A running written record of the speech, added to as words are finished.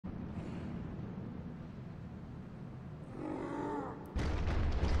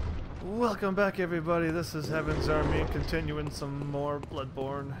Welcome back, everybody. This is Heaven's Army, continuing some more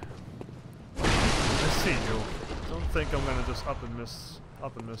Bloodborne. I see you. Don't think I'm gonna just up and miss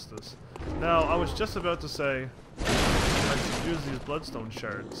this. Now, I was just about to say I should use these bloodstone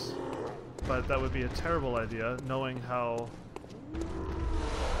shards, but that would be a terrible idea, knowing how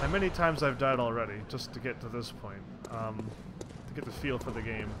many times I've died already just to get to this point, to get the feel for the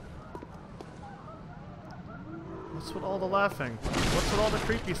game. What's with all the laughing? What's with all the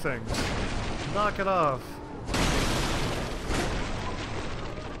creepy things? Knock it off.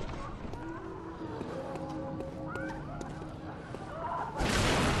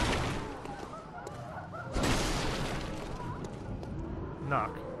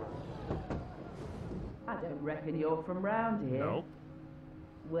 Knock. I don't reckon you're from round here. Nope.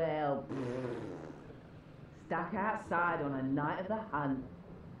 Well, stuck outside on a night of the hunt.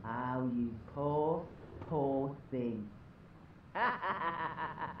 Oh, you poor thing.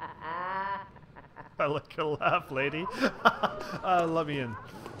 I like your laugh, lady. Let me in.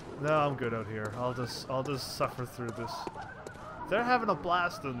 No, I'm good out here. I'll just suffer through this. They're having a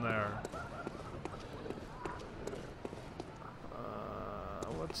blast in there.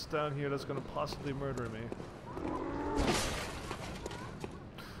 What's down here that's gonna possibly murder me?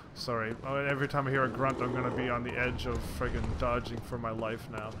 Sorry, every time I hear a grunt, I'm gonna be on the edge of friggin' dodging for my life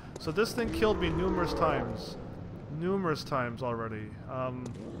now. So this thing killed me numerous times already.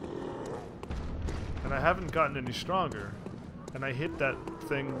 And I haven't gotten any stronger. And I hit that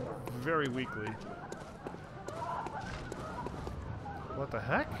thing very weakly. What the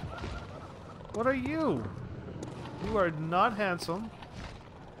heck? What are you? You are not handsome.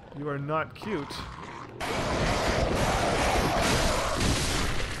 You are not cute.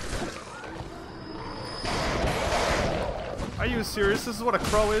 Are you serious? This is what a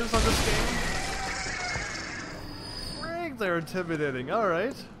crow is on this game? Frig, they're intimidating.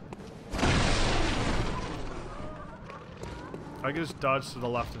 Alright. I can just dodge to the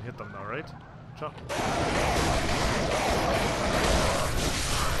left and hit them though, right? Jump.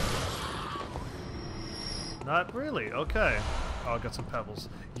 Not really. Okay. Oh, I got some pebbles.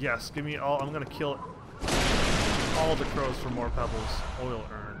 Yes, give me all. I'm gonna kill all the crows for more pebbles. Oil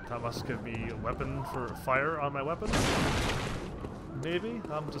urn. That must give me a weapon for fire on my weapon? Maybe?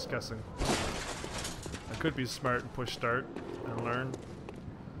 I'm just guessing. I could be smart and push start and learn.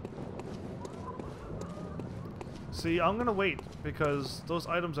 See, I'm gonna wait because those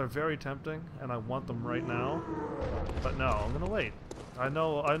items are very tempting and I want them right now. But no, I'm gonna wait. I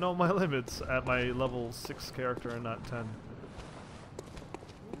know my limits at my level 6 character and not 10.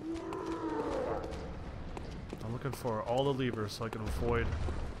 I'm looking for all the levers so I can avoid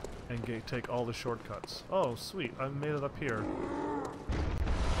and take all the shortcuts. Oh, sweet. I made it up here.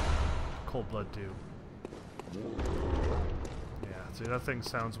 Cold blood dew. Yeah, see, that thing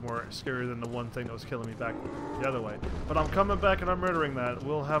sounds more scary than the one thing that was killing me back the other way. But I'm coming back and I'm murdering that.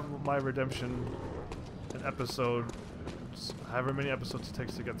 We'll have my redemption an episode, however many episodes it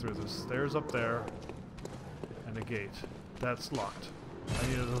takes to get through this. Stairs up there, and a gate. That's locked. I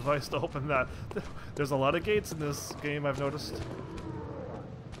need a device to open that. There's a lot of gates in this game, I've noticed.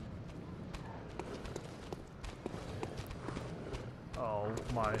 Oh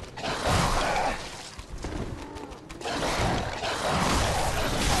my.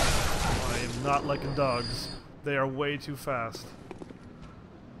 I am not liking dogs. They are way too fast.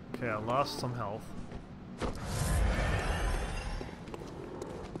 Okay, I lost some health.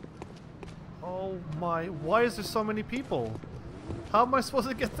 Oh my, why is there so many people? How am I supposed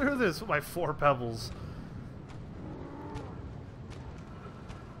to get through this with my 4 pebbles?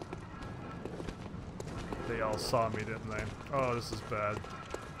 They all saw me, didn't they? Oh, this is bad.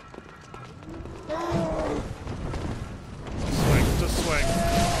 Swing, just swing.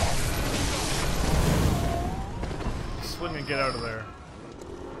 Swing and get out of there.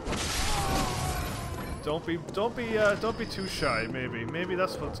 Don't be too shy, maybe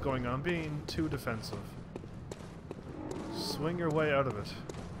that's what's going on, being too defensive. Swing your way out of it.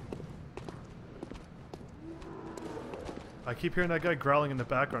 I keep hearing that guy growling in the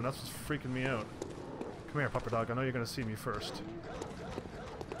background. That's what's freaking me out. Come here, Pupper Dog. I know you're gonna see me first.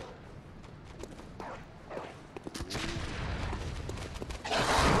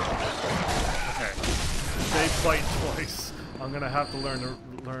 Okay. They bite twice. I'm gonna have to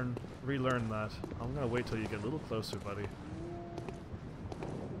relearn that. I'm gonna wait till you get a little closer, buddy.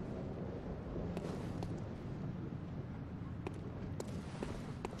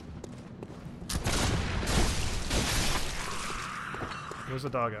 Where's the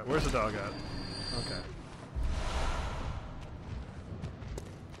dog at? Where's the dog at? Okay.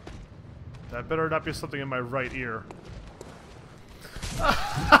 That better not be something in my right ear.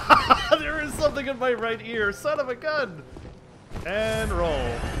 There is something in my right ear. Son of a gun. And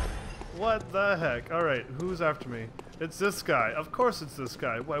roll. What the heck? Alright, who's after me? It's this guy. Of course it's this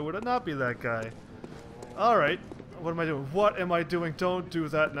guy. Why would it not be that guy? Alright. What am I doing? What am I doing? Don't do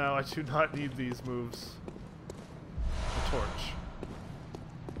that now. I do not need these moves. A torch.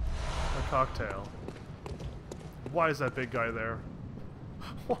 A cocktail. Why is that big guy there?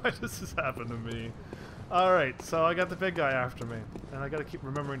 Why does this happen to me? Alright, so I got the big guy after me. And I gotta keep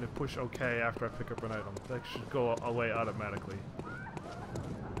remembering to push OK after I pick up an item. That should go away automatically.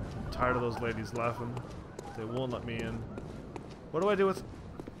 I'm tired of those ladies laughing. They won't let me in. What do I do with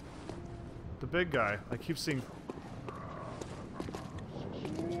the big guy? I keep seeing...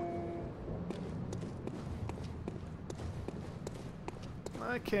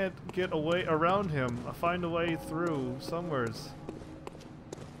 I can't get away around him. I find a way through somewheres.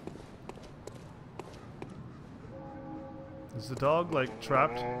 Is the dog like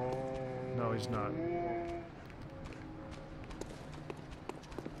trapped? No, he's not.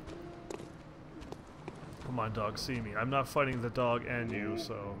 Come on, dog, see me. I'm not fighting the dog and you,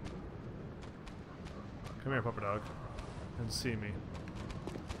 so... Come here, puppy dog. And see me.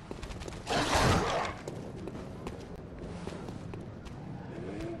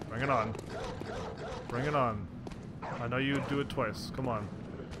 Bring it on. Bring it on. I know you do it twice. Come on.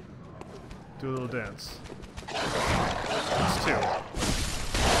 Do a little dance. That's two.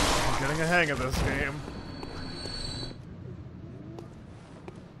 I'm getting a hang of this game.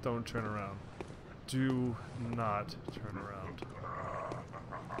 Don't turn around. Do not turn around.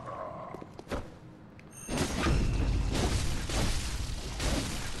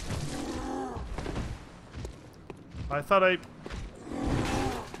 I thought I...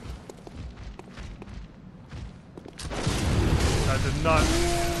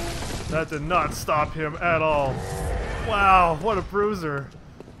 That did not stop him at all. Wow, what a bruiser.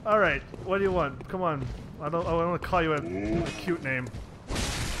 Alright, what do you want? Come on. I don't want to call you a cute name.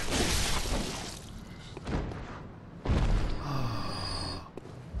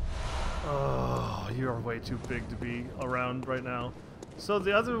 Oh, you're way too big to be around right now. So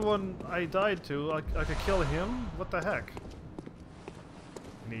the other one I died to, I could kill him? What the heck?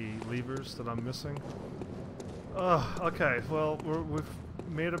 Any levers that I'm missing? Okay, well, we've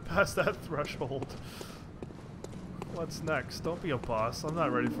made it past that threshold. What's next? Don't be a boss. I'm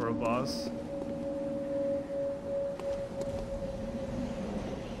not ready for a boss.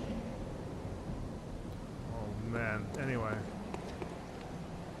 Oh man, anyway.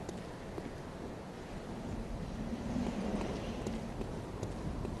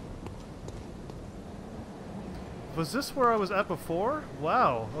 Was this where I was at before?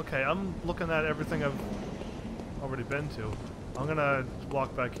 Wow, okay, I'm looking at everything I've already been to. I'm gonna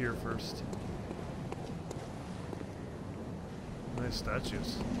walk back here first. Nice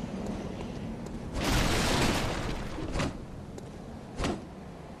statues.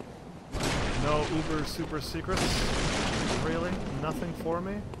 No uber super secrets? Really? Nothing for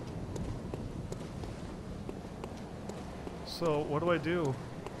me? So, what do I do?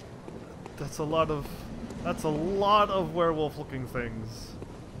 That's a lot of werewolf looking things.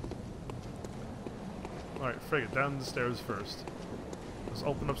 Alright, frig it, down the stairs first. Let's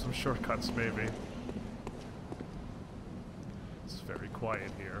open up some shortcuts, maybe. It's very quiet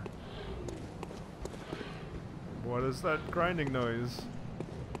here. What is that grinding noise?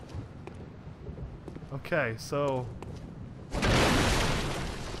 Okay, so...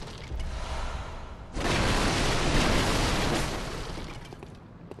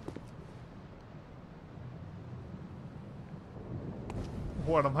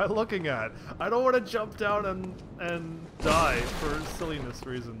 What am I looking at? I don't want to jump down and die for silliness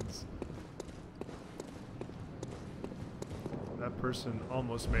reasons. That person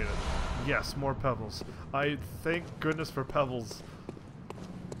almost made it. Yes, more pebbles. I thank goodness for pebbles.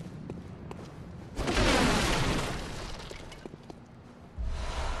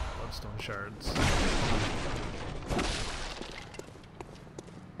 Bloodstone shards.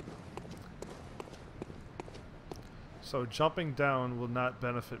 So jumping down will not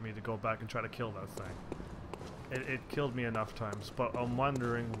benefit me to go back and try to kill that thing. It killed me enough times, but I'm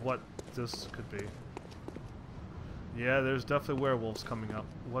wondering what this could be. Yeah, there's definitely werewolves coming up.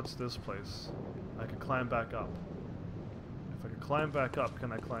 What's this place? I can climb back up. If I can climb back up,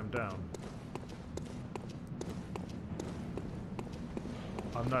 can I climb down?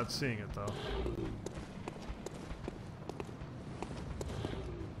 I'm not seeing it though.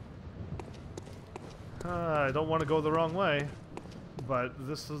 I don't want to go the wrong way, but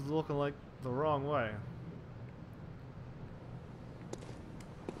this is looking like the wrong way.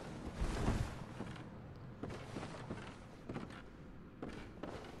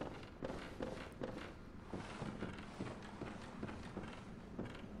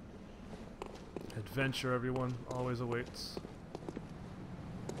 Adventure, everyone, always awaits.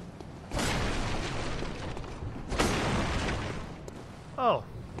 Oh.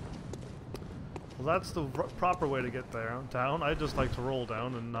 Well, that's the proper way to get there. Down. I just like to roll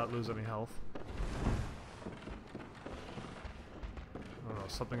down and not lose any health. I don't know,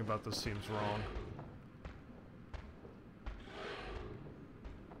 something about this seems wrong.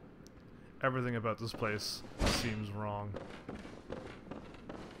 Everything about this place seems wrong.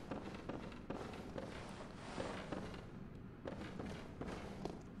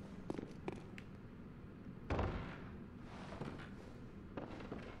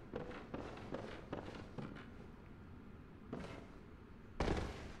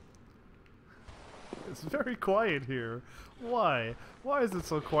 It's very quiet here. Why? Why is it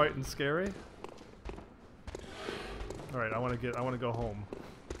so quiet and scary? Alright, I wanna go home.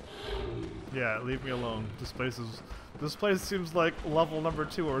 Yeah, leave me alone. This place seems like level number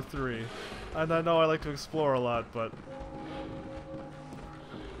 2 or 3. And I know I like to explore a lot, but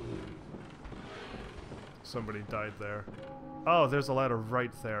somebody died there. Oh, there's a ladder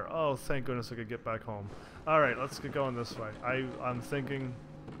right there. Oh, thank goodness I could get back home. Alright, let's get going this way. I'm thinking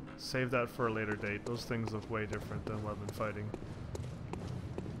save that for a later date. Those things look way different than what I've been fighting.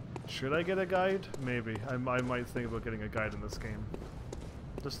 Should I get a guide? Maybe. I might think about getting a guide in this game.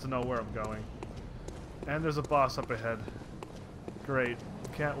 Just to know where I'm going. And there's a boss up ahead. Great.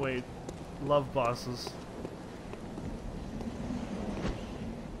 Can't wait. Love bosses.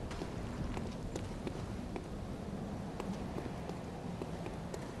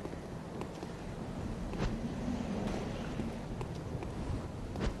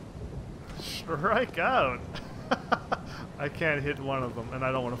 Strike out! I can't hit one of them, and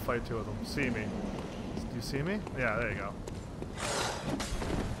I don't want to fight two of them. See me. Do you see me? Yeah, there you go.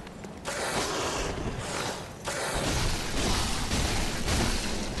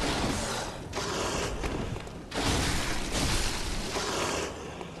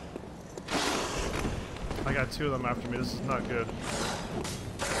 I got two of them after me. This is not good.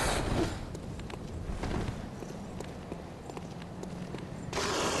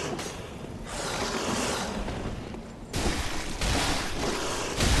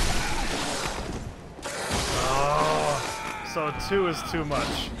 So 2 is too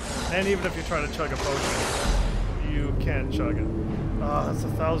much. And even if you try to chug a potion, you can't chug it. Ah, that's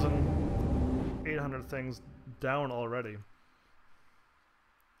 1,800 things down already.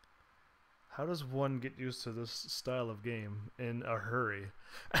 How does one get used to this style of game in a hurry?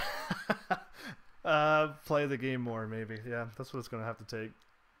 Play the game more, maybe. Yeah, that's what it's gonna have to take.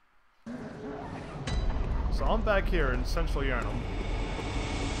 So I'm back here in Central Yarnum.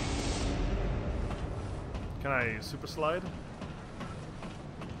 Can I super slide?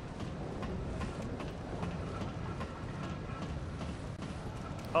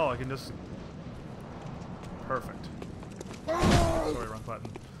 Oh, I can just... Perfect. Sorry, wrong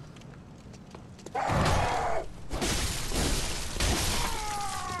button.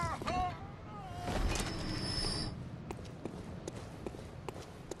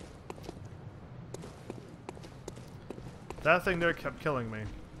 That thing there kept killing me.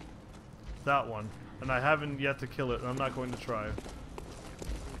 That one. And I haven't yet to kill it, and I'm not going to try.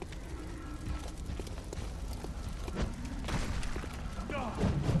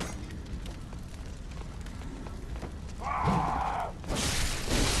 I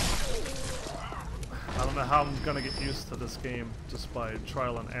don't know how I'm gonna get used to this game just by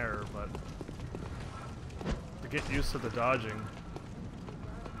trial and error, but to get used to the dodging.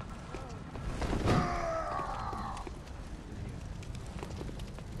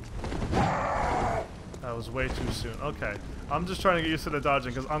 That was way too soon. Okay, I'm just trying to get used to the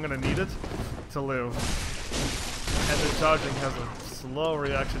dodging because I'm gonna need it to live. And the dodging has a slow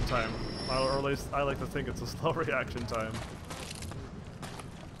reaction time, or at least I like to think it's a slow reaction time.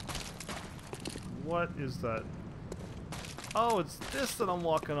 What is that? Oh, it's this that I'm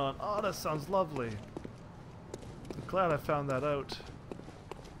walking on. Oh, that sounds lovely. I'm glad I found that out.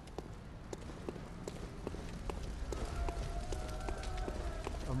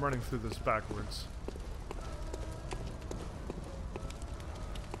 I'm running through this backwards.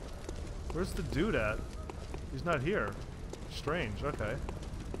 Where's the dude at? He's not here. Strange, okay.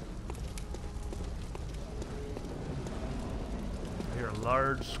 I hear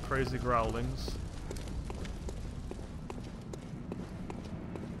large, crazy growlings.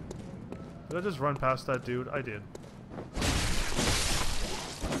 Did I just run past that dude? I did.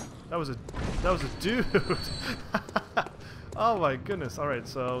 That was a dude! Oh my goodness. Alright,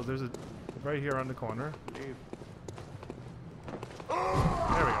 so there's a... right here on the corner.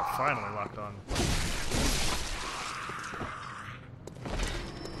 There we go, finally locked on.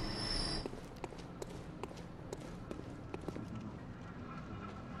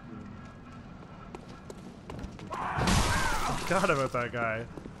 forgot about that guy.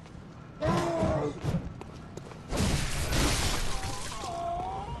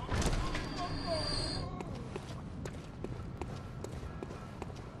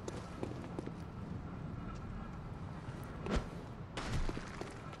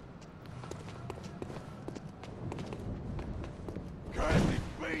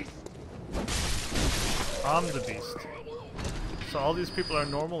 I'm the beast. So all these people are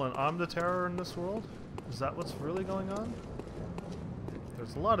normal and I'm the terror in this world? Is that what's really going on?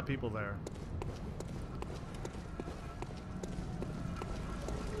 There's a lot of people there.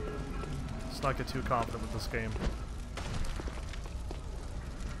 Let's not get too confident with this game.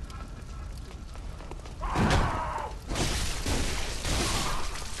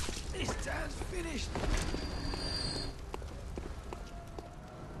 This town's finished.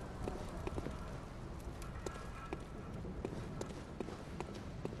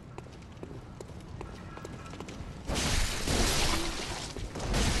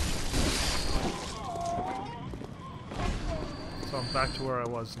 So I'm back to where I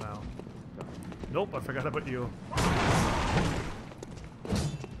was now. Nope, I forgot about you.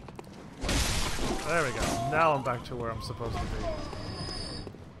 There we go. Now I'm back to where I'm supposed to be.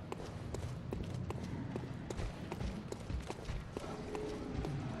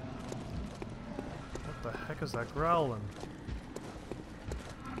 What the heck is that growling?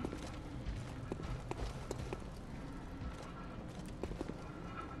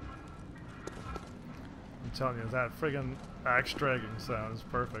 I'm telling you, that friggin' axe dragging sound is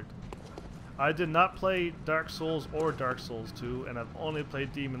perfect. I did not play Dark Souls or Dark Souls 2, and I've only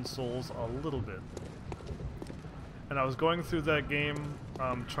played Demon Souls a little bit. And I was going through that game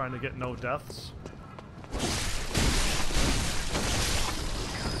trying to get no deaths.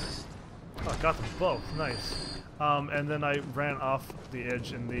 Oh, I got them both. Nice. And then I ran off the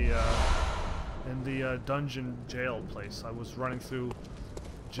edge in the dungeon jail place. I was running through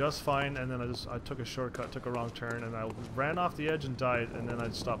just fine, and then I took a shortcut, took a wrong turn, and I ran off the edge and died, and then I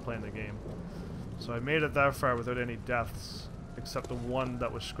stopped playing the game. So I made it that far without any deaths, except the one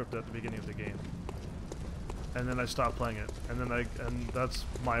that was scripted at the beginning of the game. And then I stopped playing it, and that's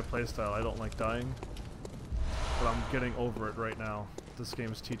my playstyle. I don't like dying, but I'm getting over it right now. This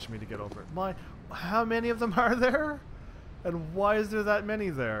game is teaching me to get over it. How many of them are there? And why is there that many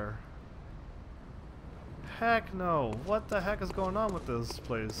there? Heck no. What the heck is going on with this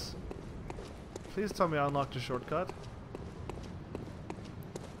place? Please tell me I unlocked a shortcut.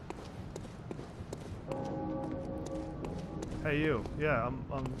 Hey you. Yeah,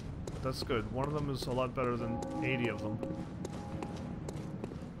 that's good. One of them is a lot better than 80 of them.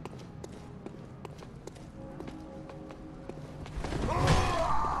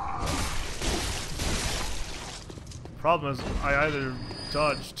 Problem is, I either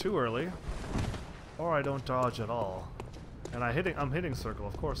dodge too early, or I don't dodge at all. And I'm hitting circle,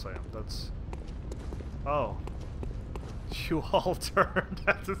 of course I am. That's... Oh. You all turned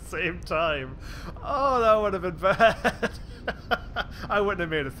at the same time. Oh, that would have been bad. I wouldn't have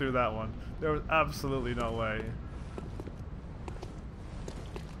made it through that one. There was absolutely no way.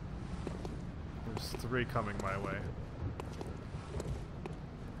 There's 3 coming my way.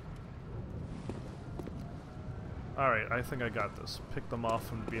 Alright, I think I got this. Pick them off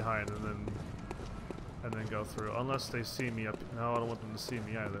from behind and then go through. Unless they see me up. No, I don't want them to see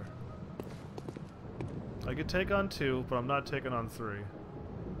me either. I could take on 2, but I'm not taking on 3.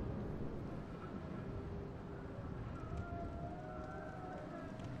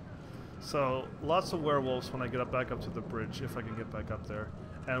 So, lots of werewolves when I get back up to the bridge, if I can get back up there.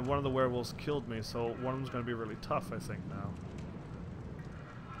 And one of the werewolves killed me, so one of them's going to be really tough, I think, now.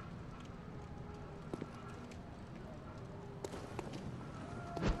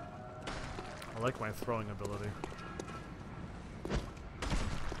 I like my throwing ability.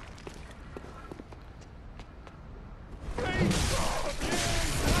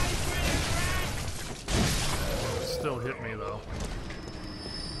 Still hit me though.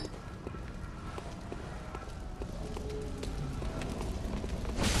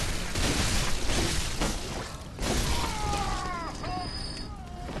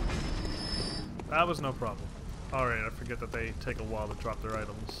 That was no problem. Alright, I forget that they take a while to drop their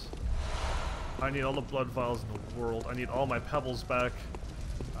items. I need all the blood vials in the world. I need all my pebbles back.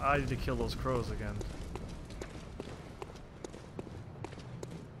 I need to kill those crows again.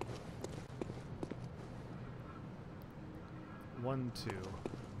 One, 2.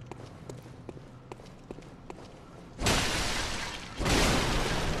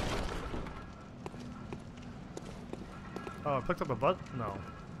 Oh, I picked up a butt? No.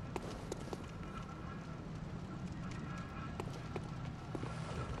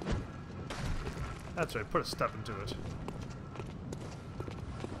 That's right, put a step into it.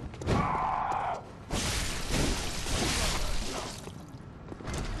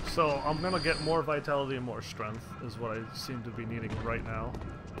 So I'm gonna get more vitality and more strength is what I seem to be needing right now.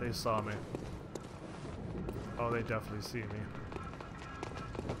 They saw me. Oh, they definitely see me.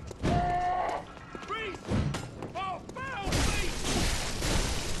 Beast! Oh, foul beast!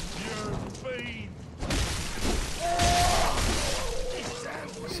 You're fiend!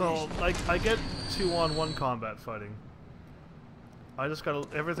 So, like, I get 2-on-1 combat fighting. I just gotta...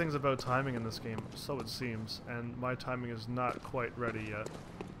 Everything's about timing in this game, so it seems, and my timing is not quite ready yet.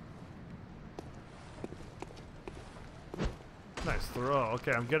 Nice throw.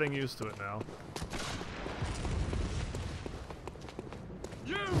 Okay, I'm getting used to it now.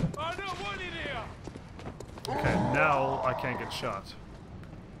 You are not wanted here! Okay, now I can't get shot.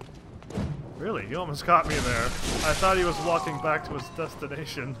 Really? He almost got me there. I thought he was walking back to his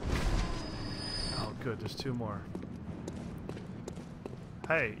destination. Oh, good. There's 2 more.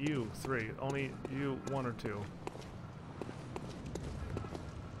 Hey, you 3. Only you 1 or 2.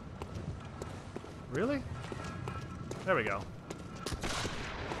 Really? There we go.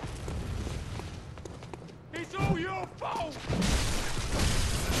 It's all your fault!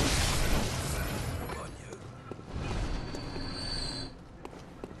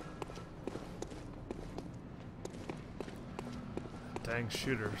 Dang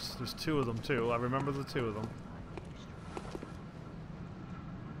shooters. There's 2 of them too. I remember the 2 of them.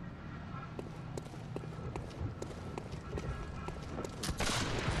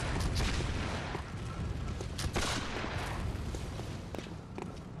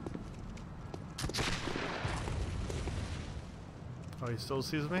 Oh, he still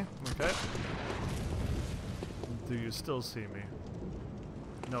sees me? Okay. Do you still see me?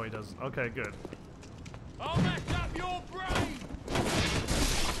 No, he doesn't. Okay, good. I'll mess up your brain!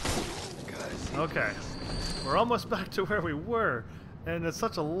 Okay. We're almost back to where we were. And it's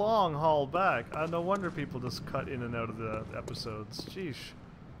such a long haul back. No wonder people just cut in and out of the episodes. Sheesh.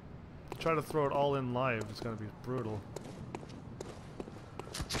 Try to throw it all in live. It's going to be brutal.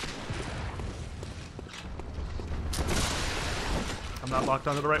 I'm not locked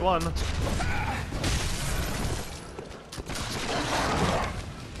onto the right one.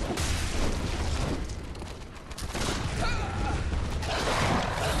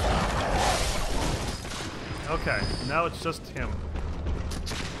 Okay, now it's just him.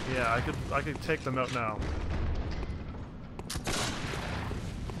 Yeah, I could take them out now.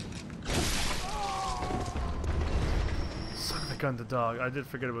 Son of a gun, the dog. I did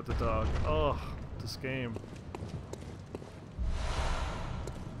forget about the dog. Oh, this game.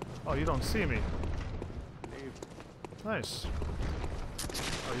 Oh, you don't see me. Nice.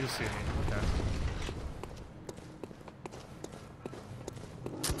 Oh, you see me. Okay.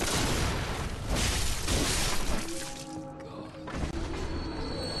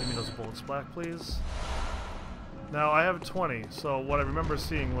 Give me those bullets back, please. Now, I have 20, so what I remember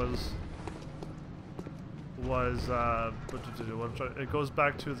seeing was it goes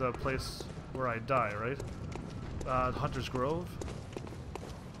back to the place where I die, right? Hunter's Grove?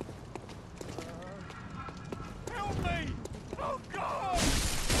 Help me! Oh God!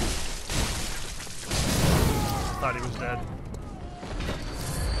 Thought he was dead.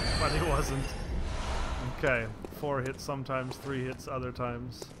 But he wasn't. Okay, 4 hits sometimes, 3 hits other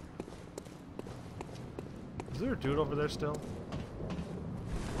times. Is there a dude over there still?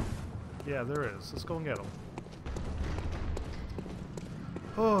 Yeah, there is. Let's go and get him.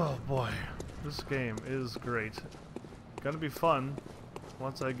 Oh boy, this game is great. Gonna be fun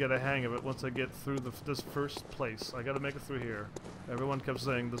once I get a hang of it, once I get through this first place. I gotta make it through here. Everyone kept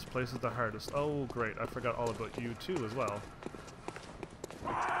saying this place is the hardest. Oh great, I forgot all about you too as well.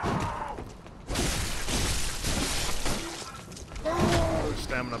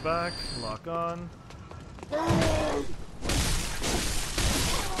 Stamina back, lock on. Those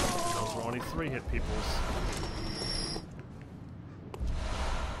were only 3-hit peoples.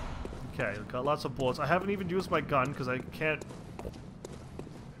 Okay, got lots of bullets. I haven't even used my gun because I can't.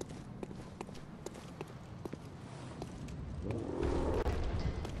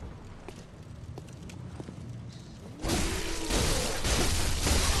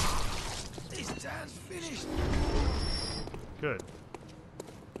 This time's finished! Good.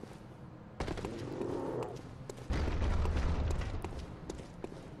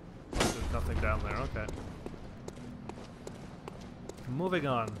 There's nothing down there, okay. Moving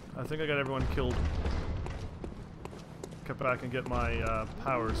on. I think I got everyone killed. Get back and get my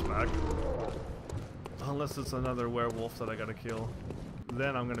powers back. Unless it's another werewolf that I gotta kill.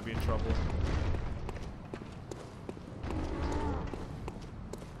 Then I'm gonna be in trouble.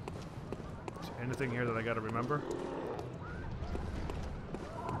 Is there anything here that I gotta remember?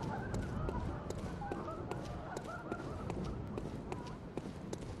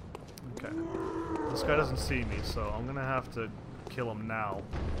 doesn't see me, so I'm gonna have to kill him now.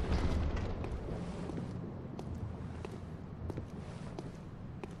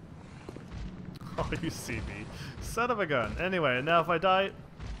 Oh, you see me. Son of a gun. Anyway, now if I die...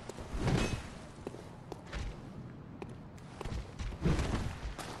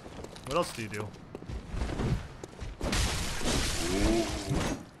 What else do you do?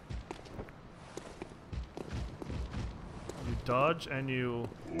 You dodge and you...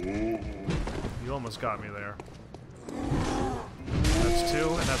 You almost got me there. That's 2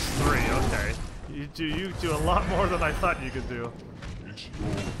 and that's 3, okay. You do a lot more than I thought you could do. It's your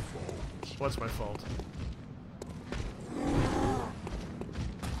fault. What's my fault?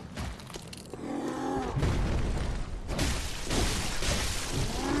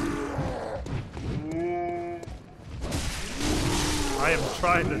 I am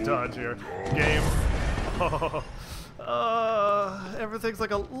trying to dodge here. Game. Oh, everything's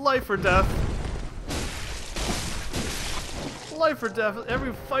like a life or death. Life or death.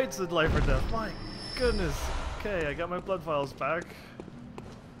 Every fight's a life or death. My goodness. Okay, I got my blood vials back.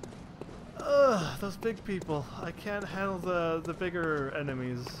 Ugh, those big people. I can't handle the bigger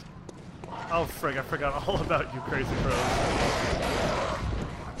enemies. Oh frig, I forgot all about you crazy crows.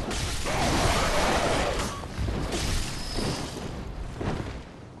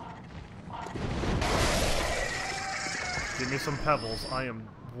 Give me some pebbles. I am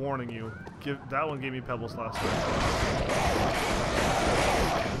warning you. That one gave me pebbles last time.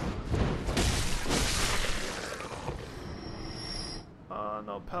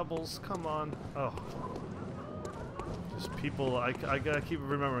 No pebbles. Come on. Oh. Just people. I gotta keep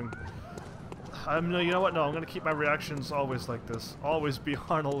remembering. You know what? No, I'm gonna keep my reactions always like this. Always be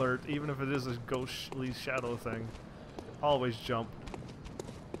on alert, even if it is a ghostly shadow thing. Always jump.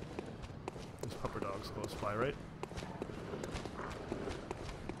 There's pupper dogs close by, right?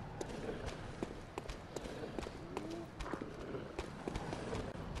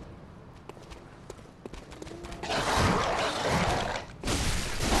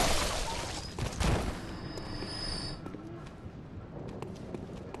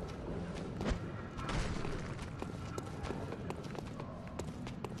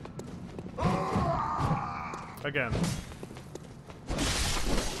 Again.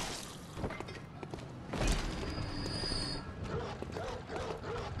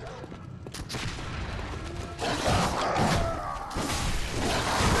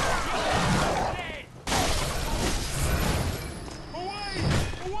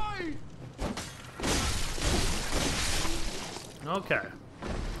 Away! Okay.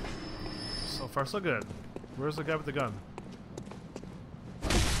 So far so good. Where's the guy with the gun?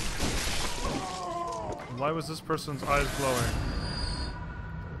 Why was this person's eyes glowing?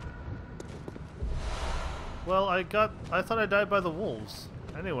 Well, I thought I died by the wolves.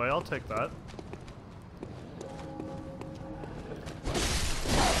 Anyway, I'll take that.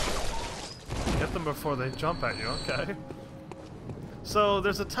 Get them before they jump at you, okay. So,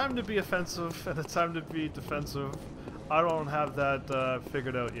 there's a time to be offensive and a time to be defensive. I don't have that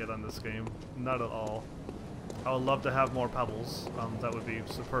figured out yet on this game. Not at all. I would love to have more pebbles. That would be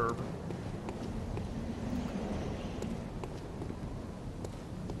superb.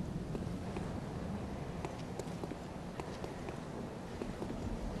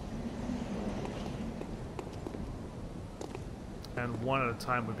 And one at a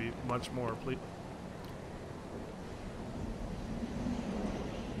time would be much more please.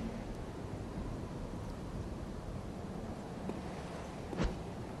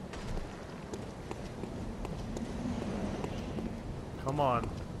 Come on.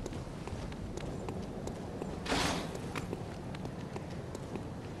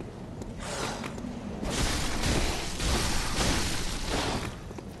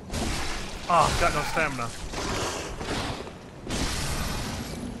 Oh, got no stamina.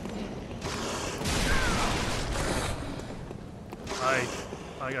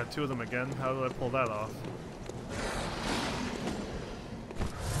 I got 2 of them again. How did I pull that off?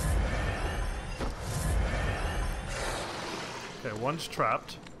 Okay, one's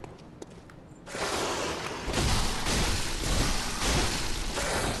trapped.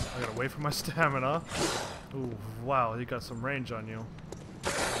 I gotta wait for my stamina. Ooh, wow, you got some range on you.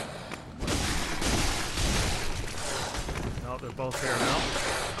 No, they're both here now.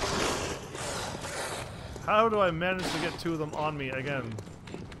 How do I manage to get 2 of them on me again?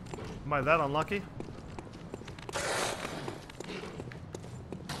 Am I that unlucky?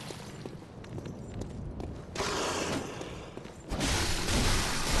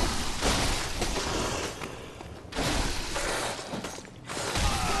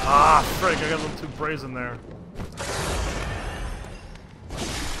 Ah, frick, I got a little too brazen there.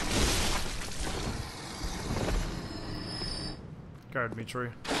 Guard me, tree.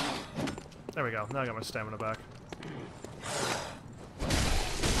 There we go. Now I got my stamina back.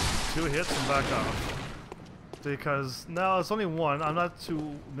 2 hits and back off. Because now it's only 1. I'm not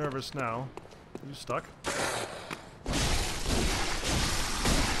too nervous now. Are you stuck?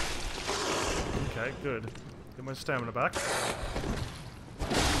 Okay, good. Get my stamina back.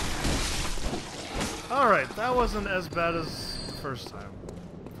 Alright, that wasn't as bad as the first time.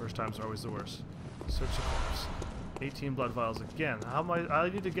 First times are always the worst. Search the corpse. 18 blood vials again. How am I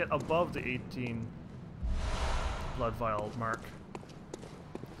need to get above the 18 blood vial mark.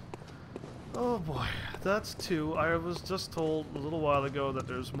 Oh boy, that's 2. I was just told a little while ago that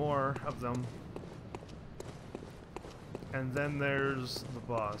there's more of them. And then there's the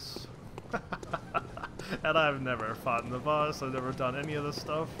boss. And I've never fought in the boss, I've never done any of this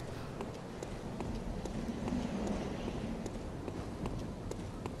stuff.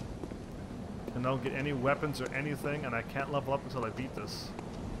 And I don't get any weapons or anything, and I can't level up until I beat this.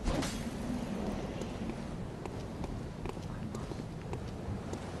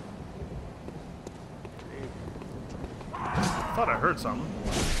 I thought I heard something.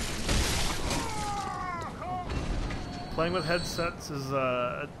 Playing with headsets is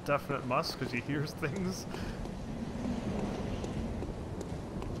a definite must because you hear things.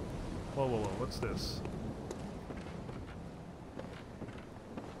 Whoa, whoa, whoa, what's this?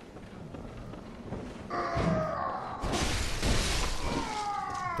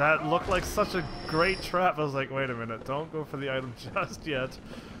 That looked like such a great trap. I was like, wait a minute, don't go for the item just yet.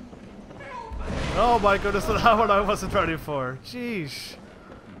 Oh my goodness, that one I wasn't ready for. Jeez.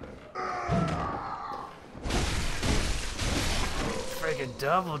 Friggin'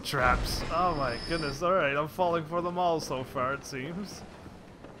 double traps. Oh my goodness. Alright, I'm falling for them all so far, it seems.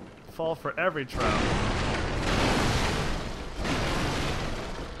 Fall for every trap.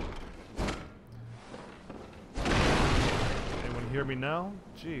 Anyone hear me now?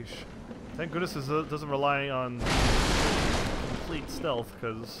 Jeez. Thank goodness this doesn't rely on complete stealth,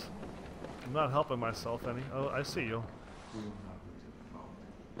 because I'm not helping myself any. Oh, I see you.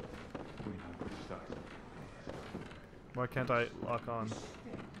 Why can't I lock on?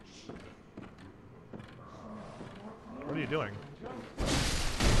 What are you doing?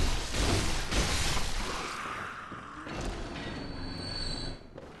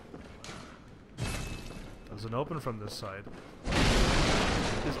 Doesn't open from this side.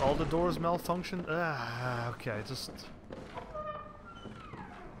 Is all the doors malfunction? Ah, okay, just...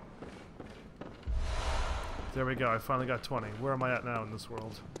 There we go, I finally got 20. Where am I at now in this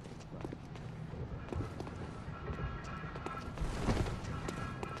world?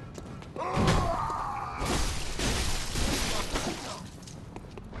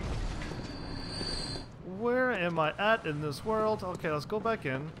 Where am I at in this world? Okay, let's go back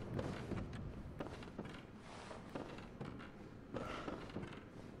in.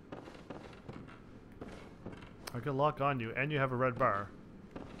 I can lock on you, and you have a red bar.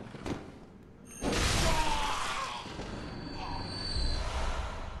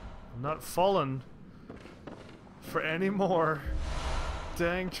 I'm not falling for any more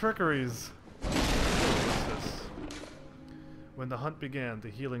dang trickeries. What's this? When the hunt began, the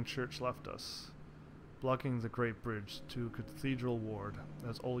healing church left us, blocking the great bridge to Cathedral Ward,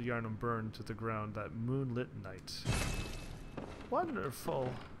 as old Yarnum burned to the ground that moonlit night.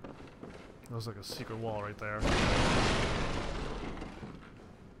 Wonderful. That was like a secret wall right there.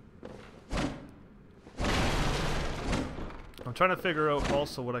 I'm trying to figure out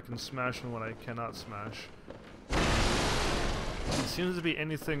also what I can smash and what I cannot smash. It seems to be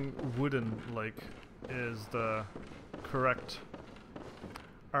anything wooden-like is the correct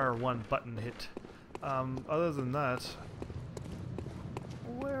R1 button hit. Other than that,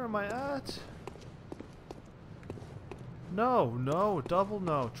 where am I at? No, no, double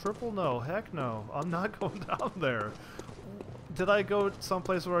no, triple no, heck no. I'm not going down there. Did I go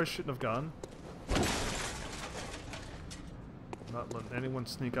someplace where I shouldn't have gone? Not letting anyone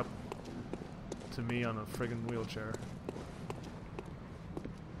sneak up to me on a friggin' wheelchair.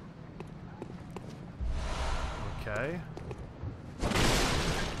 Okay.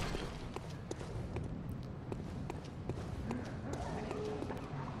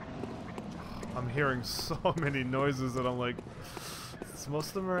 I'm hearing so many noises that I'm like, most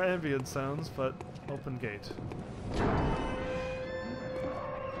of them are ambient sounds, but open gate.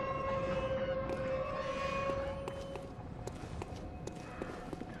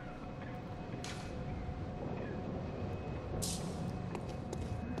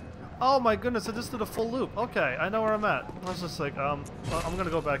 Oh my goodness, I just did a full loop. Okay, I know where I'm at. I was just like, I'm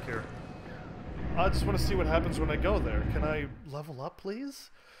gonna go back here. I just want to see what happens when I go there. Can I level up, please?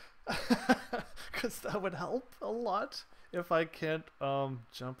 Because that would help a lot. If I can't,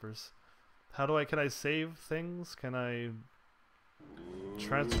 jumpers. How do can I save things? Can I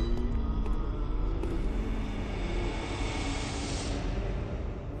transfer?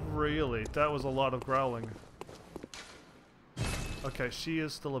 Really? That was a lot of growling. Okay, she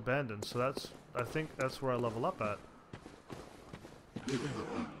is still abandoned, so I think that's where I level up at.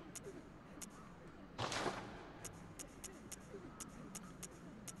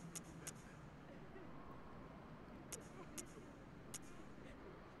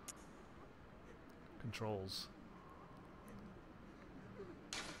 Controls.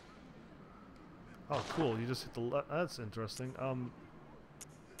 Oh, cool. You just hit the that's interesting.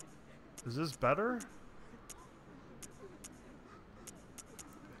 Is this better?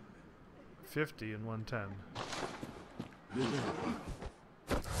 50 and 110.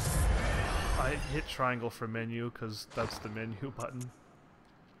 I hit triangle for menu because that's the menu button.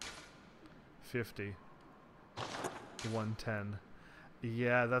 50. 110.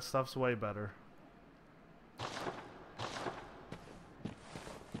 Yeah, that stuff's way better.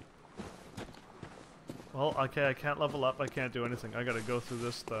 Well, okay, I can't level up, I can't do anything. I gotta go through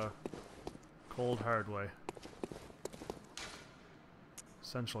this the cold hard way.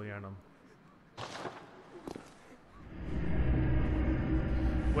 Central Yarnum.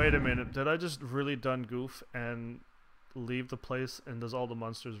 Wait a minute, did I just really done goof and leave the place and does all the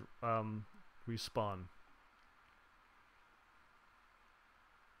monsters respawn?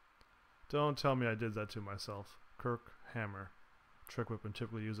 Don't tell me I did that to myself. Kirk Hammer. Trick weapon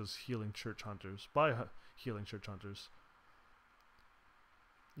typically uses healing church hunters. Healing church hunters.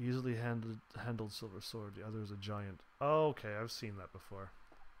 Easily handled silver sword. The other is a giant. Oh, okay, I've seen that before.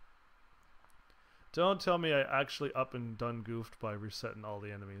 Don't tell me I actually up and done goofed by resetting all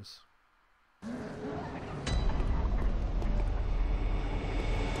the enemies.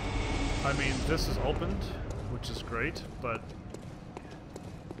 I mean, this is opened, which is great, but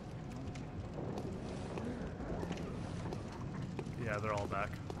yeah, they're all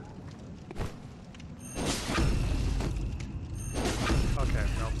back. Okay,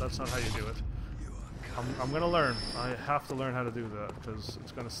 no, that's not how you do it. I'm gonna learn. I have to learn how to do that, because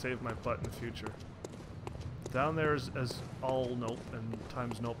it's gonna save my butt in the future. Down there is as all nope and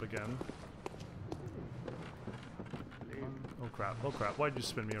times nope again. Oh crap, oh crap. Why'd you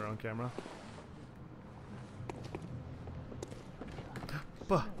spin me around, camera?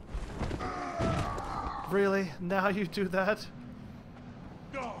 Buh. Really? Now you do that?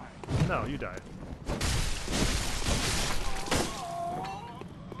 No, you died.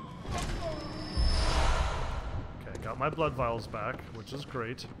 Okay, got my blood vials back, which is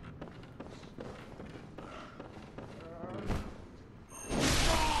great.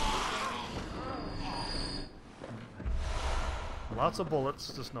 Lots of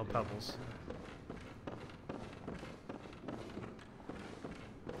bullets, just no pebbles.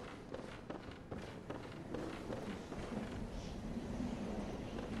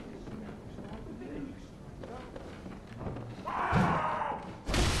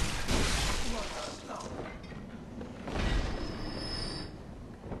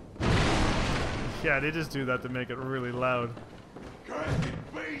 Yeah, they just do that to make it really loud.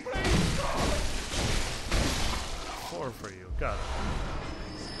 4 for you. Got it.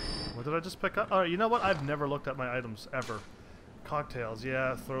 What did I just pick up? Oh, you know what? I've never looked at my items ever. Cocktails,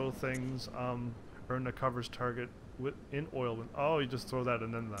 yeah. Throw things. Earn the cover's target in oil. Oh, you just throw that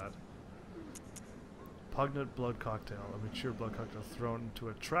and then that. Pugnant blood cocktail. A mature blood cocktail thrown to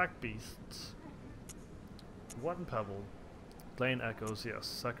attract beasts. 1 pebble. Plain echoes, yes.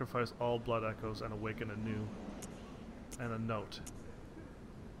 Sacrifice all blood echoes and awaken a new. And a note.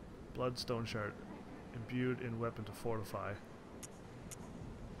 Bloodstone shard. Imbued in weapon to fortify.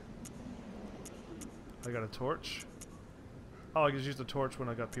 I got a torch. Oh, I just used the torch when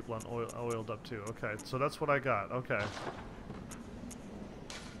I got people on oiled up too. Okay, so that's what I got. Okay.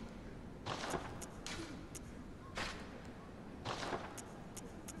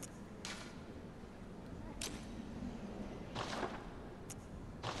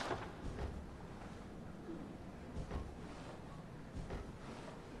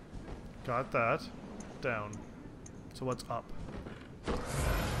 Got that. Down. So what's up?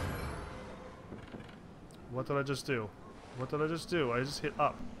 What did I just do? What did I just do? I just hit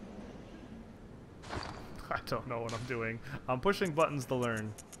up. I don't know what I'm doing. I'm pushing buttons to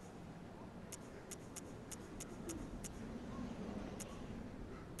learn.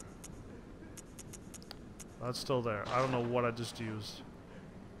 That's still there. I don't know what I just used.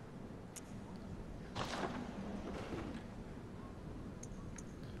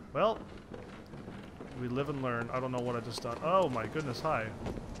 Well, we live and learn. I don't know what I just done. Oh my goodness, hi.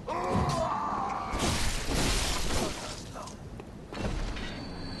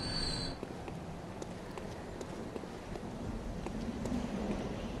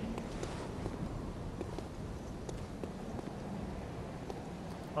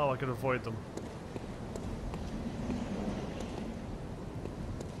 Oh, I could avoid them.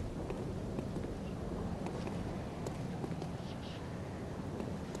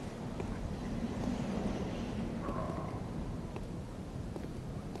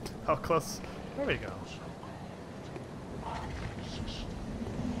 How close? There we go.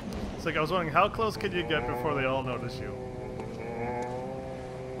 It's like I was wondering, how close could you get before they all notice you?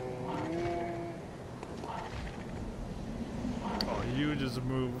 Oh, you just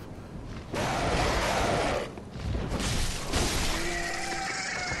move.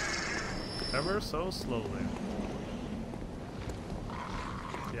 Ever so slowly.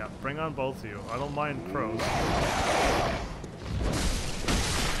 Yeah, bring on both of you. I don't mind crows.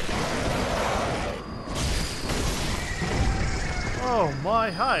 Oh my,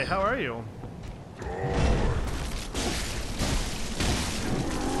 hi, how are you?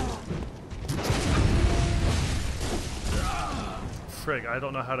 Frig, I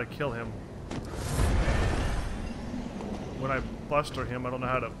don't know how to kill him. When I buster him, I don't know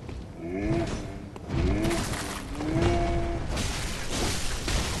how to...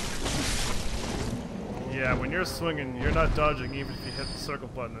 Yeah, when you're swinging, you're not dodging even if you hit the circle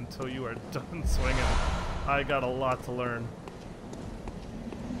button until you are done swinging. I got a lot to learn.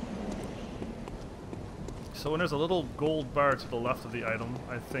 So when there's a little gold bar to the left of the item,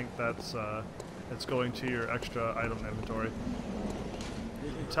 I think that's it's going to your extra item inventory.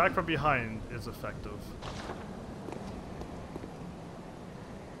 Attack from behind is effective.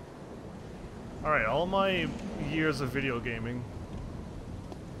 Alright, all my years of video gaming,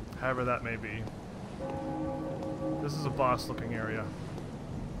 however that may be, this is a boss looking area.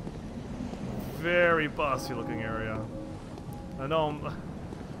 Very bossy looking area. I know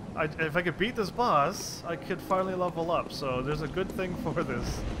if I could beat this boss, I could finally level up, so there's a good thing for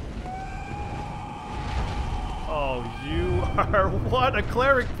this. Oh, you are what? A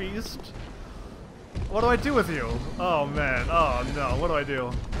cleric beast? What do I do with you? Oh man, oh no, what do I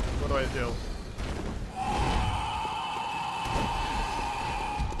do? What do I do?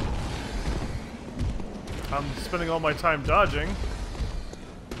 I'm spending all my time dodging.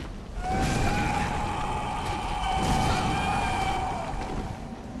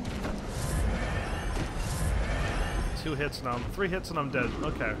 Two hits and I'm 3 hits and I'm dead.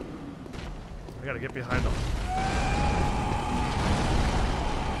 Okay. I gotta get behind him.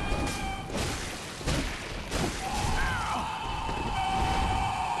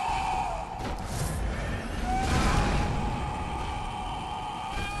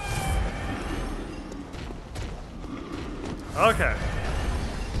 Okay.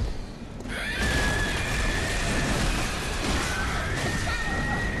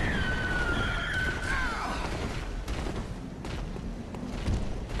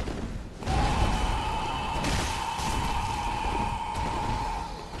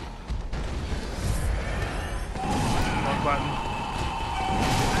 Wrong button.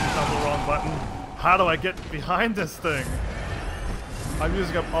 Double wrong button. How do I get behind this thing? I'm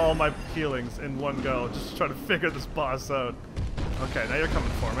using up all my healings in one go, just to try to figure this boss out. Okay, now you're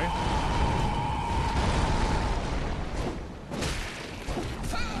coming for me.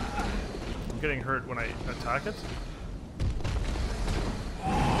 I'm getting hurt when I attack it.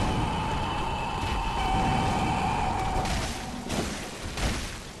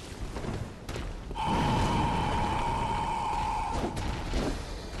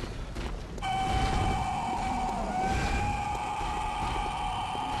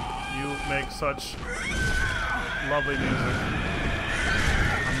 Make such lovely music.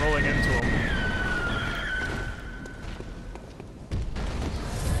 I'm rolling into him.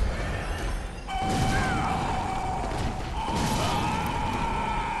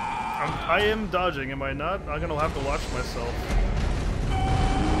 I am dodging, am I not? I'm gonna have to watch myself.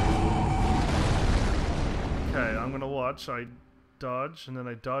 Okay, I'm gonna watch. I dodge, and then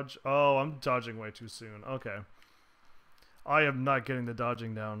I dodge. Oh, I'm dodging way too soon. Okay. I am not getting the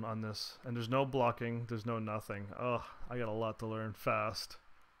dodging down on this. And there's no blocking, there's no nothing. Ugh, I got a lot to learn fast.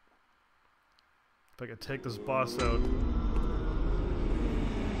 If I could take this boss out.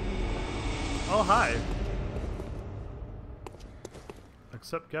 Oh, hi!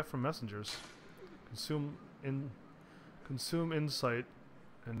 Accept gift from messengers. Consume insight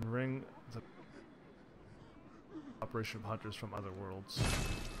and ring the operation of hunters from other worlds.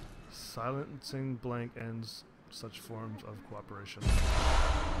 Silencing blank ends such forms of cooperation.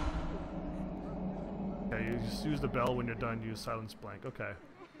 Okay, you just use the bell when you're done. Use silence blank. Okay.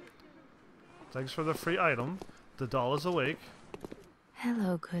 Thanks for the free item. The doll is awake.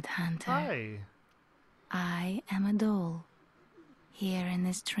 Hello, good hunter. Hi. I am a doll, here in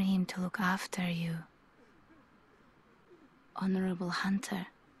this dream to look after you. Honorable hunter,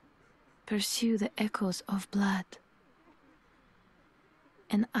 pursue the echoes of blood,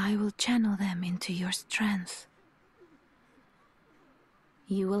 and I will channel them into your strength.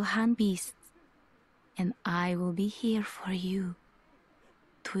 You will hunt beasts, and I will be here for you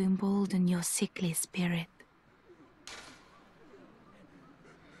to embolden your sickly spirit.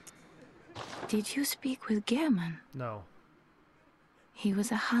 Did you speak with Gehrman? No. He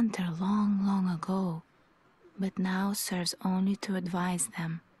was a hunter long, long ago, but now serves only to advise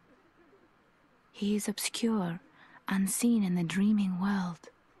them. He is obscure, unseen in the dreaming world.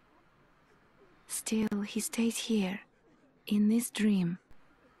 Still, he stays here, in this dream.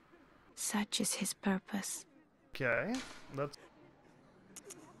 Such is his purpose. Okay, that's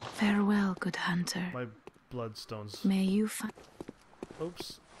Farewell, good hunter. my bloodstones. May you find...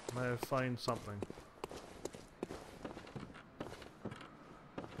 Oops, may I find something?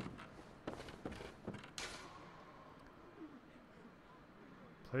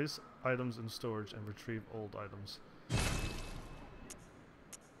 Place items in storage and retrieve old items.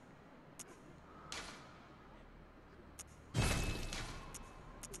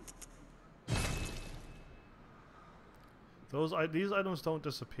 These items don't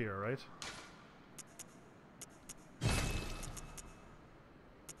disappear, right?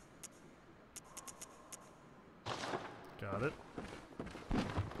 Got it.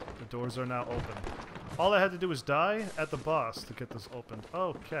 The doors are now open. All I had to do was die at the boss to get this opened.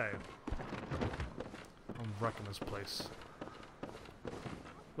 Okay. I'm wrecking this place.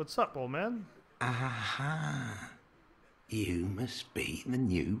 What's up, old man? Aha. You must be the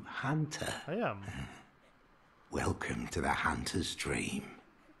new hunter. I am. Welcome to the hunter's dream.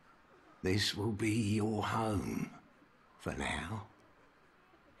 This will be your home for now.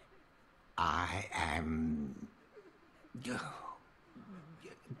 I am...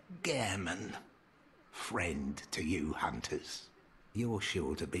 Gehrman. Friend to you hunters. You're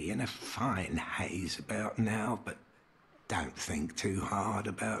sure to be in a fine haze about now, but don't think too hard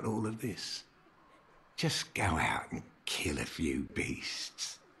about all of this. Just go out and kill a few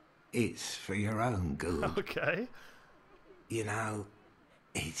beasts. It's for your own good. Okay. You know,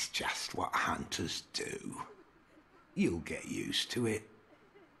 it's just what hunters do. You'll get used to it.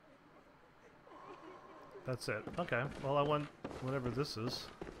 That's it. Okay. Well, I want whatever this is.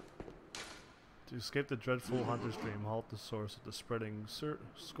 To escape the dreadful hunter's dream, halt the source of the spreading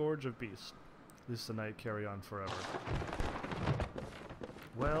scourge of beasts. This the night carry on forever.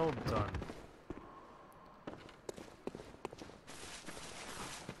 Well done.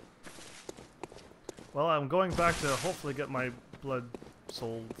 Well, I'm going back to hopefully get my blood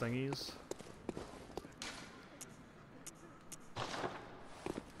soul thingies.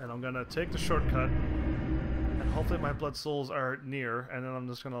 And I'm gonna take the shortcut. And hopefully my blood souls are near, and then I'm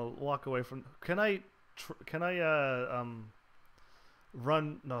just gonna walk away from... Can I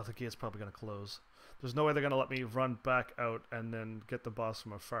run... No, the gate's probably gonna close. There's no way they're gonna let me run back out and then get the boss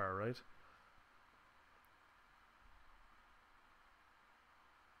from afar, right?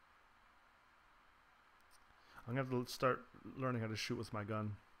 I'm gonna have to start learning how to shoot with my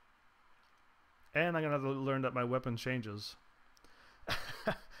gun. And I'm gonna have to learn that my weapon changes.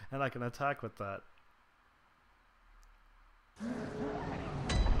 And I can attack with that.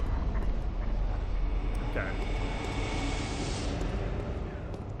 Okay.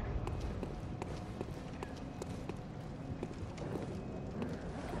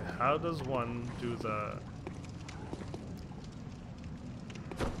 How does one do the...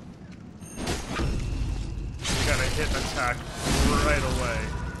 You gotta hit attack right away.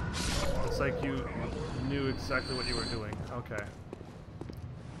 It's like you knew exactly what you were doing. Okay.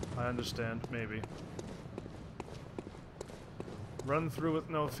 I understand, maybe. Run through with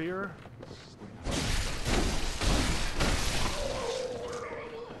no fear.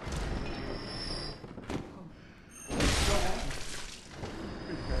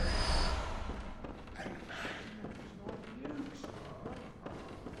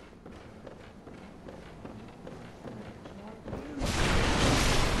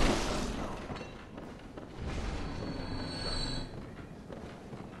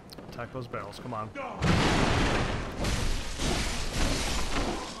 Attack those barrels, come on.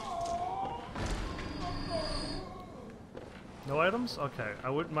 No items? Okay, I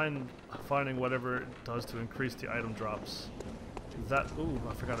wouldn't mind finding whatever it does to increase the item drops. That... Ooh,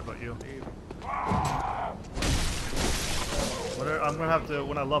 I forgot about you. I'm gonna have to,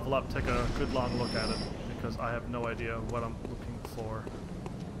 when I level up, take a good long look at it, because I have no idea what I'm looking for.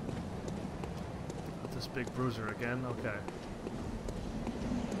 This big bruiser again? Okay.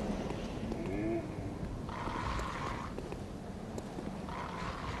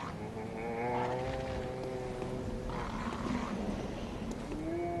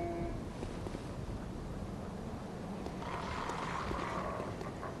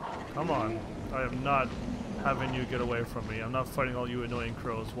 Come on. I am not having you get away from me. I'm not fighting all you annoying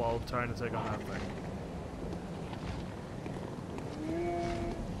crows while trying to take on that thing.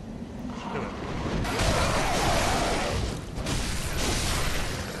 Do it.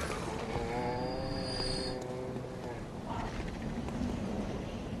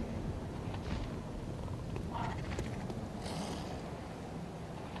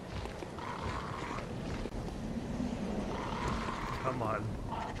 Come on.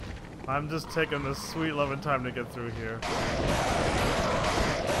 I'm just taking this sweet loving time to get through here.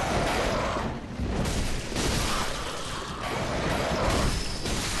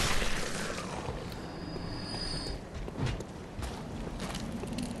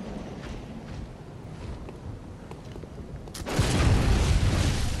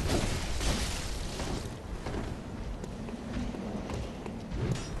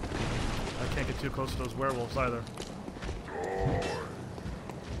 I can't get too close to those werewolves either.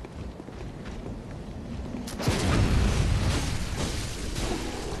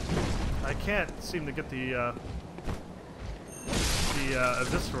 I can't seem to get the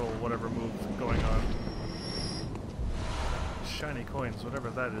visceral whatever move going on. Shiny coins, whatever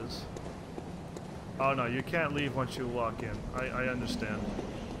that is. Oh no, you can't leave once you walk in. I understand.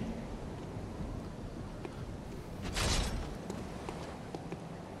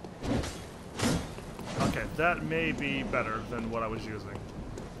 Okay, that may be better than what I was using.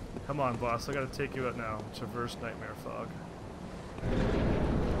 Come on, boss, I gotta take you out now. Traverse Nightmare Fog.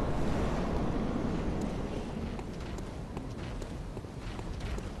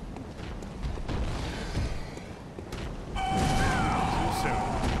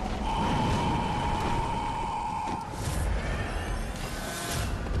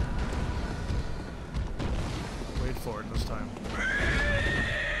 For it this time.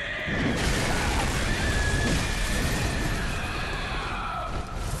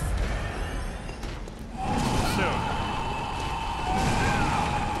 Soon.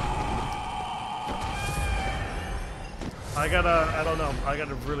 I don't know, I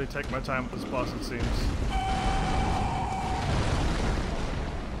gotta really take my time with this boss, it seems.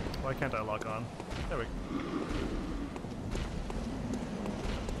 Why can't I lock on? There we go.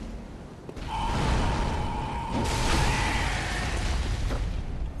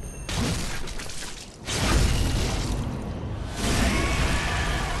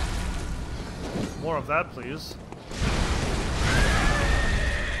 More of that, please.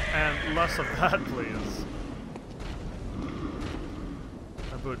 And less of that, please.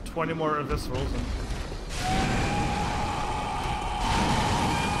 I put 20 more viscerals and...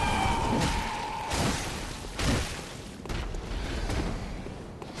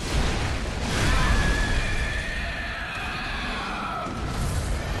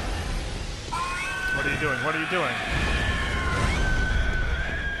 What are you doing? What are you doing?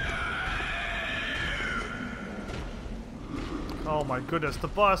 Oh my goodness, the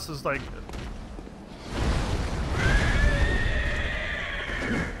boss is like...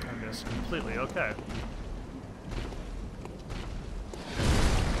 I missed completely, okay.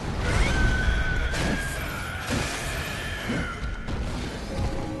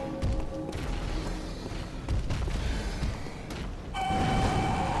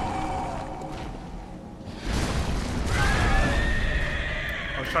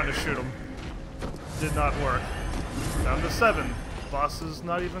 I was trying to shoot him. Did not work. Down to 7. Boss is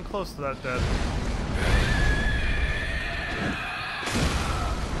not even close to that dead.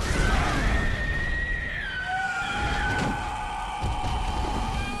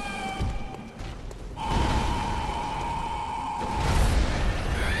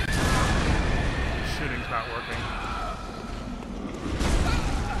 Shooting's not working.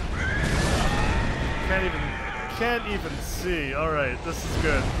 Can't even see. Alright, this is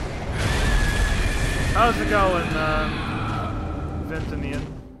good. How's it going, Ventinian?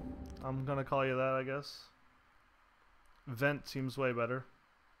 I'm gonna call you that, I guess. Vent seems way better.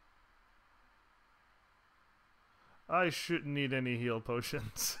 I shouldn't need any heal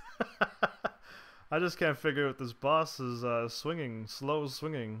potions. I just can't figure out this boss is swinging, slow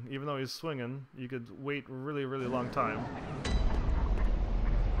swinging. Even though he's swinging, you could wait a really, really long time.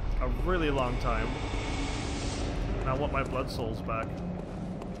 A really long time. And I want my blood souls back.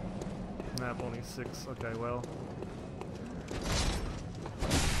 I have only 6. Okay, well.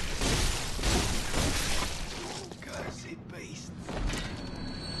 Cursed beasts.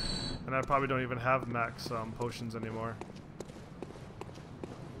 And I probably don't even have max potions anymore.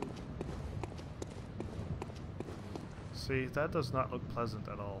 See, that does not look pleasant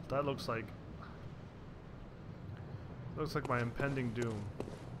at all. That looks like my impending doom.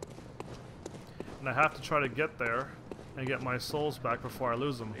 And I have to try to get there and get my souls back before I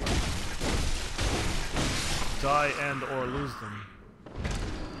lose them. Die and or lose them.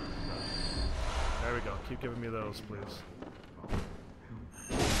 There we go. Keep giving me those, please.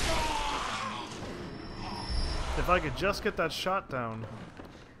 If I could just get that shot down.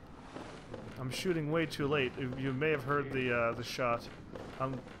 I'm shooting way too late. You may have heard the shot.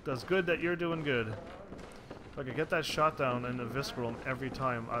 That's good that you're doing good. If I could get that shot down and eviscerate him every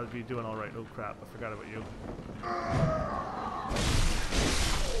time, I would be doing all right. Oh crap! I forgot about you.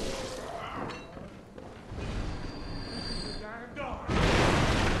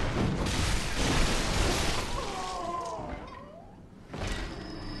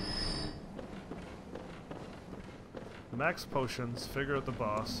 Max potions, figure out the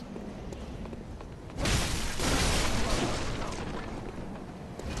boss.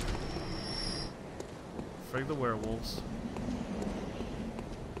 Frig the werewolves.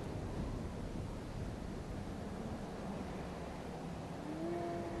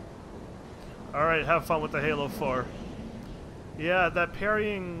 Alright, have fun with the Halo 4. Yeah, that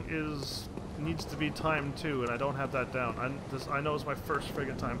parrying needs to be timed too, and I don't have that down. I know it's my first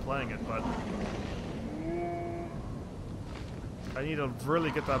friggin' time playing it, but I need to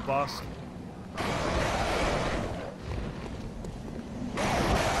really get that boss.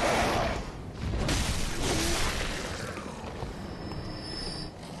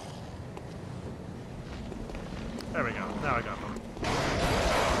 There we go. Now I got them.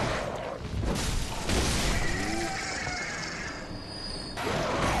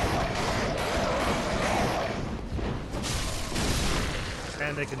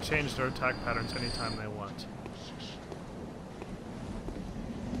 And they can change their attack patterns anytime they want.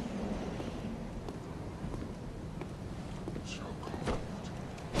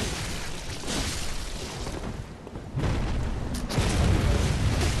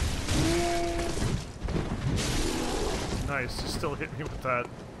 Nice, you still hit me with that.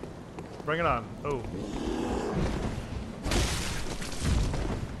 Bring it on. Oh.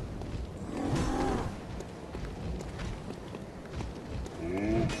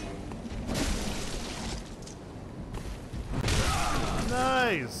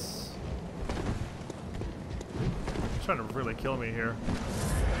 Nice! He's trying to really kill me here.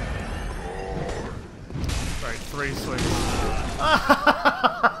 Right, 3 swings.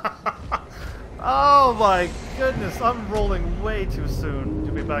 Oh my goodness, I'm rolling way too soon.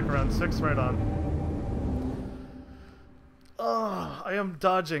 You'll be back around 6, right on. Oh, I am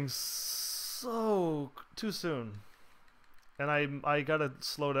dodging so too soon. And I gotta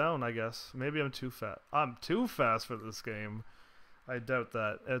slow down, I guess. Maybe I'm too fast. I'm too fast for this game. I doubt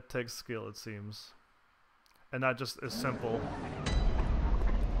that. It takes skill, it seems. And not just as simple.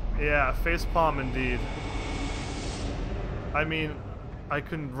 Yeah, facepalm indeed. I mean, I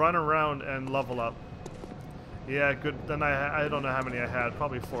can run around and level up. Yeah, good. Then I don't know how many I had.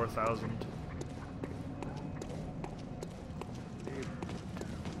 Probably 4,000.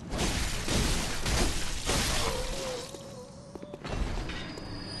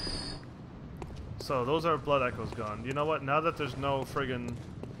 So those are blood echoes gone. You know what? Now that there's no friggin',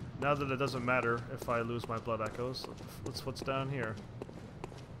 now that it doesn't matter if I lose my blood echoes, what's down here?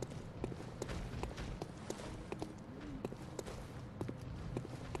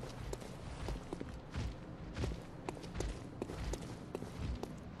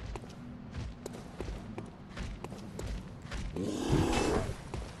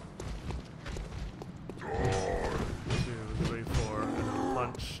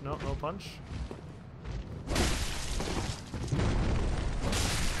 No, no punch.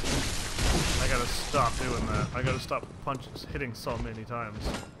 I gotta stop doing that. I gotta stop hitting so many times.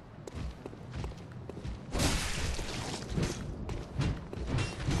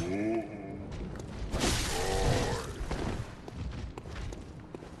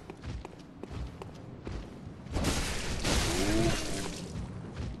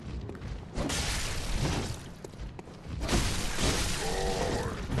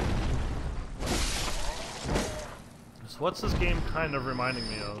 What's this game kind of reminding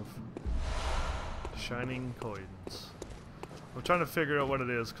me of? Shining coins. I'm trying to figure out what it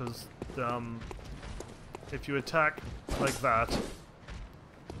is, because if you attack like that,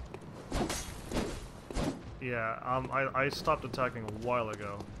 yeah, I stopped attacking a while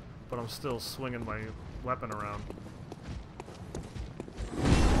ago, but I'm still swinging my weapon around.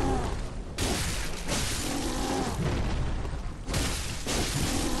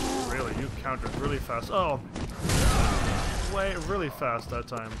 Really, you countered really fast. Oh! Wait, really fast that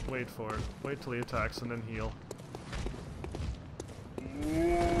time. Wait for it. Wait till he attacks and then heal.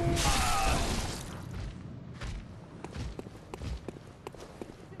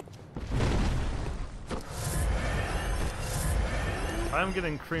 I'm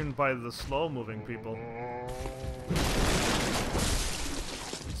getting creamed by the slow-moving people.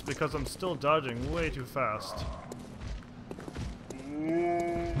 It's because I'm still dodging way too fast.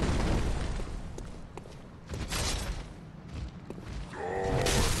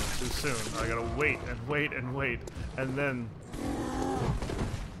 Too soon. I gotta wait and wait and wait, and then...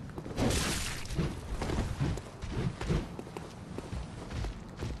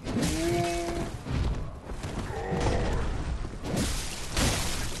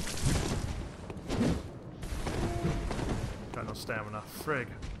 Got no stamina. Frig.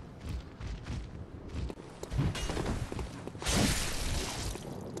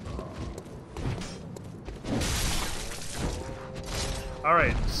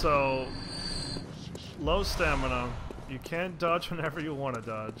 Alright, so low stamina. You can't dodge whenever you want to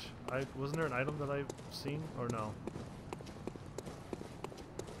dodge. Wasn't there an item that I've seen? Or no?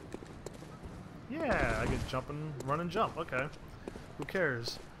 Yeah, I can jump and run and jump. Okay. Who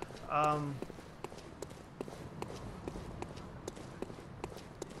cares?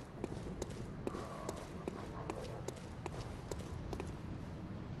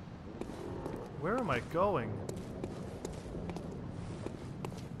 Where am I going?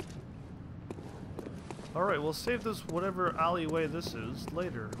 Alright, we'll save this whatever alleyway this is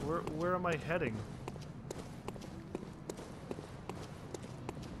later. Where am I heading?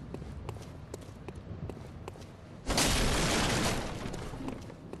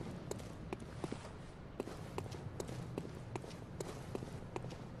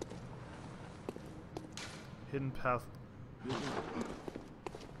 Hidden path.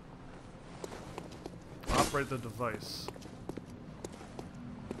 Operate the device.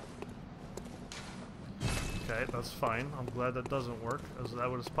 Okay, that's fine. I'm glad that doesn't work, as that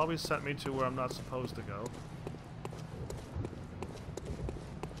would have probably sent me to where I'm not supposed to go.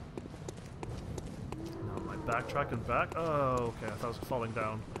 Now, am I backtracking back? Oh, okay. I thought I was falling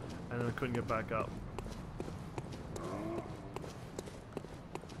down, and then I couldn't get back up.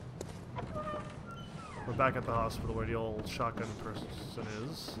 We're back at the hospital where the old shotgun person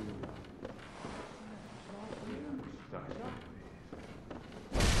is.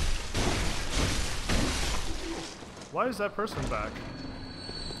 Why is that person back?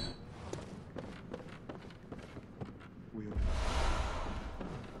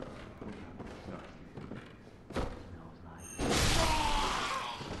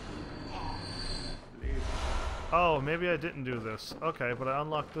 Oh, maybe I didn't do this. Okay, but I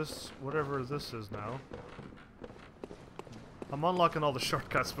unlocked this, whatever this is now. I'm unlocking all the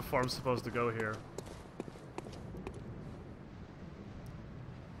shortcuts before I'm supposed to go here.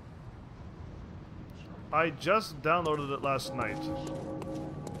 I just downloaded it last night.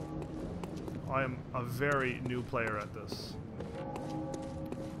 I am a very new player at this.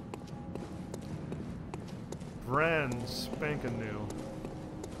 Brand spanking new.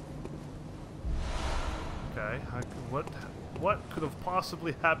 Okay, what could have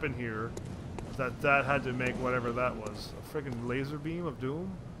possibly happened here that had to make whatever that was? A friggin' laser beam of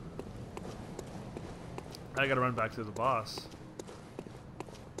doom? I gotta run back to the boss.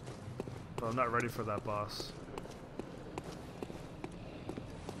 But I'm not ready for that boss.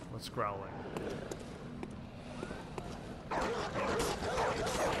 What's growling?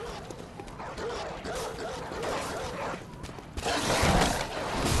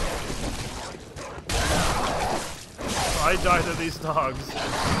 I died to these dogs.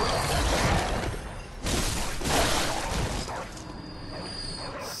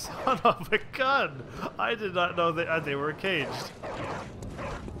 Son of a gun! I did not know they were caged.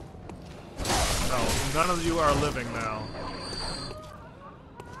 No, none of you are living now.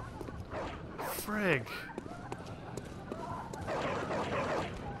 Frig.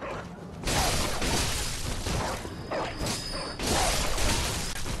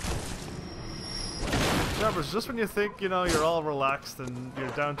 It's just when you think, you know, you're all relaxed and you're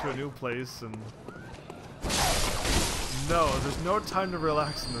down to a new place and... No, there's no time to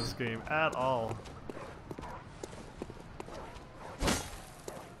relax in this game at all.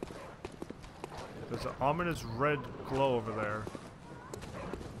 There's an ominous red glow over there.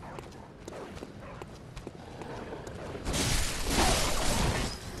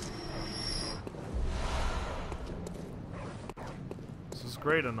 This is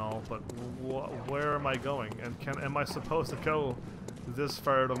great and all, but where am I going? And am I supposed to go this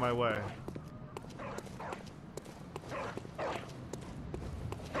far out of my way?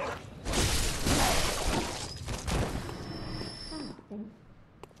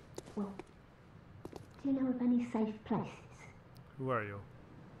 Well, do you know of any safe places? Who are you?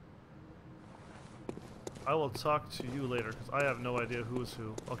 I will talk to you later, because I have no idea who is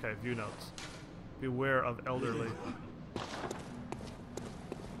who. Okay, view notes. Beware of elderly.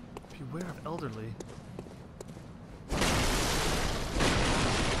 Beware of elderly.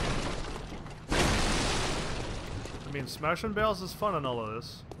 I mean, smashing bales is fun in all of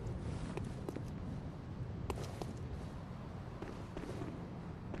this.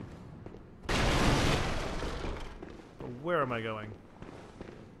 But where am I going?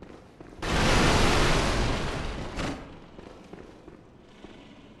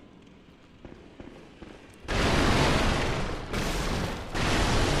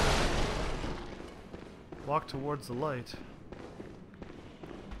 Walk towards the light.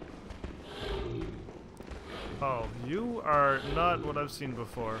 Oh, you are not what I've seen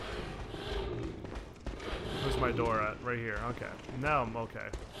before. Where's my door at? Right here. Okay. Now I'm okay.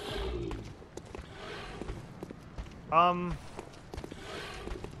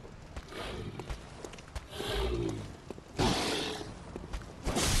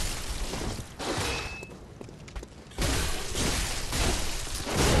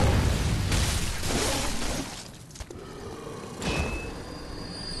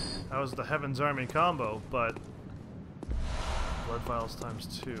 That was the Heaven's Army combo, but blood vials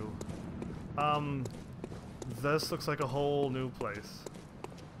times 2. This looks like a whole new place.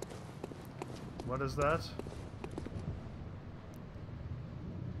 What is that?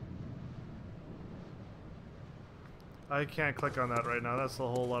 I can't click on that right now. That's a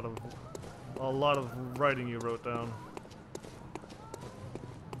lot of writing you wrote down.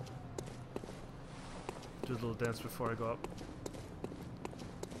 Do a little dance before I go up.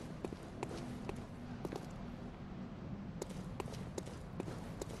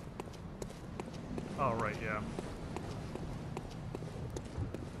 Oh, right, yeah.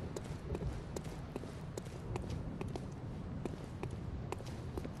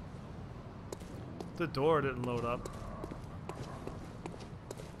 The door didn't load up.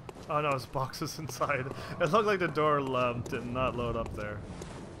 Oh no, it's boxes inside. It looked like the door did not load up there.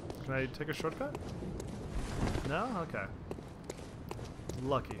 Can I take a shortcut? No? Okay.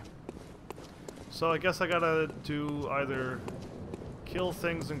 Lucky. So I guess I gotta do either kill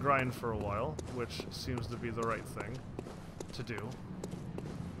things and grind for a while, which seems to be the right thing to do.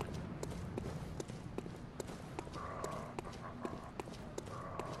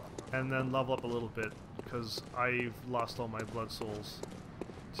 And then level up a little bit, because I've lost all my blood souls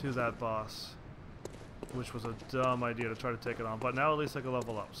to that boss, which was a dumb idea to try to take it on. But now at least I can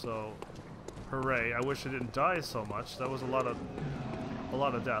level up, so hooray. I wish I didn't die so much. That was a lot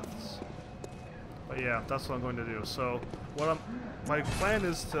of deaths. But yeah, that's what I'm going to do. So my plan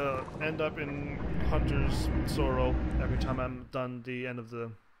is to end up in Hunter's Sorrow every time I'm done the end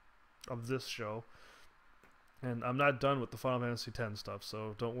of this show. And I'm not done with the Final Fantasy X stuff,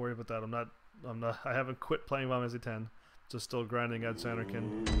 so don't worry about that. I haven't quit playing Final Fantasy X. Just still grinding at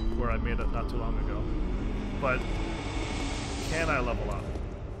Xanarkin, where I made it not too long ago. But can I level up?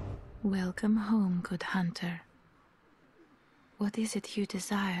 Welcome home, good hunter. What is it you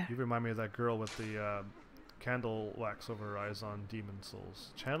desire? You remind me of that girl with the candle wax over her eyes on Demon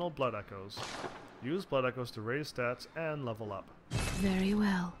Souls. Channel Blood Echoes. Use Blood Echoes to raise stats and level up. Very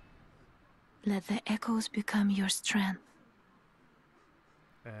well. Let the echoes become your strength.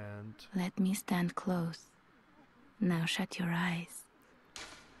 And let me stand close. Now shut your eyes.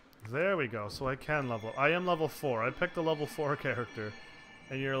 There we go. So I can level up. I am level 4. I picked a level 4 character.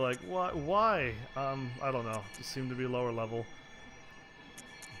 And you're like, what? Why? I don't know. Just seem to be lower level.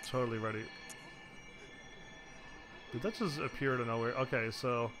 I'm totally ready. Did that just appear out of nowhere? Okay,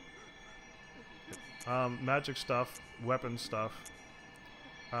 so magic stuff, weapon stuff,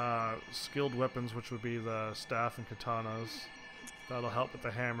 skilled weapons, which would be the staff and katanas. That'll help with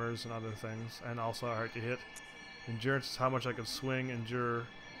the hammers and other things, and also how hard to hit. Endurance is how much I can swing, endure.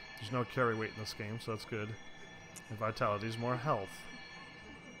 There's no carry weight in this game, so that's good. And vitality is more health.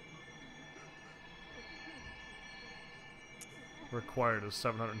 Required is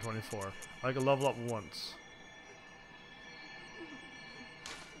 724. I can level up once.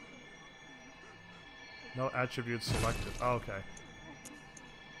 No attributes selected. Oh, okay.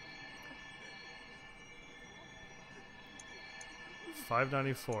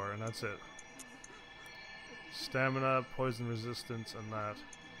 $5.94, and that's it. Stamina, poison resistance, and that.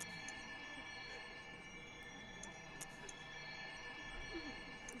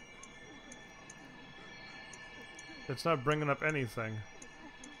 It's not bringing up anything.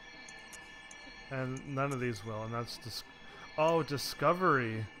 And none of these will, and that's oh,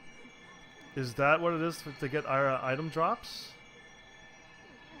 discovery. Is that what it is to get our item drops?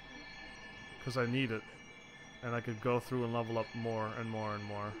 Because I need it. And I could go through and level up more and more and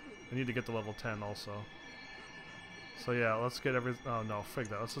more. I need to get to level 10 also. So yeah, let's get everything. Oh no, frig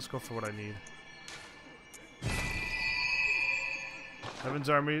that. Let's just go for what I need. Heaven's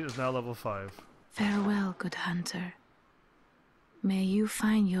Army is now level 5. Farewell, good hunter. May you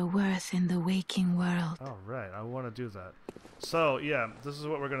find your worth in the waking world. Alright, I want to do that. So, yeah, this is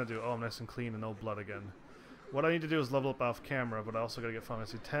what we're going to do. Oh, I'm nice and clean and no blood again. What I need to do is level up off camera, but I also got to get Final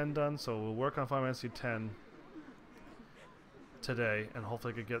Fantasy X done, so we'll work on Final Fantasy X today, and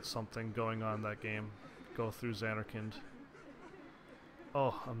hopefully I could get something going on that game. Go through Xanarkand.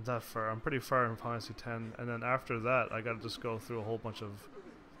 Oh, I'm that far. I'm pretty far in Final Fantasy X, and then after that, I got to just go through a whole bunch of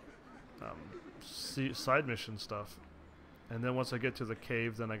side mission stuff. And then once I get to the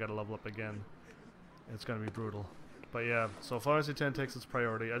cave, then I got to level up again. It's going to be brutal. But yeah, so Final Fantasy X takes its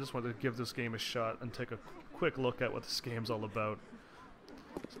priority. I just wanted to give this game a shot and take a quick look at what this game's all about.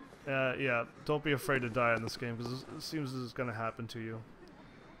 Yeah, don't be afraid to die in this game, because it seems this is going to happen to you.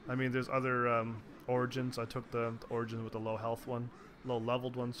 I mean, there's other origins. I took the origin with the low health one. Low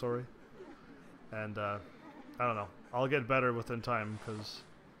leveled one, sorry. And, I don't know. I'll get better within time, because...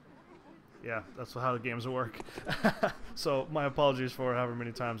 yeah, that's how the games work. So, my apologies for however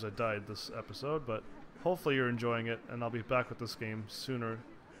many times I died this episode, but hopefully you're enjoying it, and I'll be back with this game sooner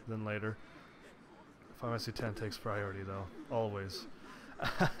than later. Final Fantasy X takes priority, though. Always.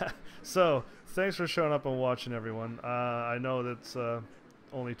 So, thanks for showing up and watching, everyone. I know that's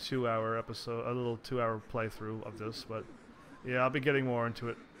only 2-hour episode, a little 2-hour playthrough of this, but yeah, I'll be getting more into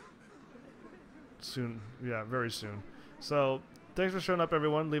it soon. Yeah, very soon. So, thanks for showing up,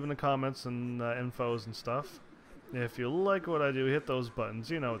 everyone, leaving the comments and infos and stuff. If you like what I do, hit those buttons.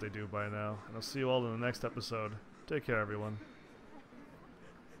 You know what they do by now. And I'll see you all in the next episode. Take care, everyone.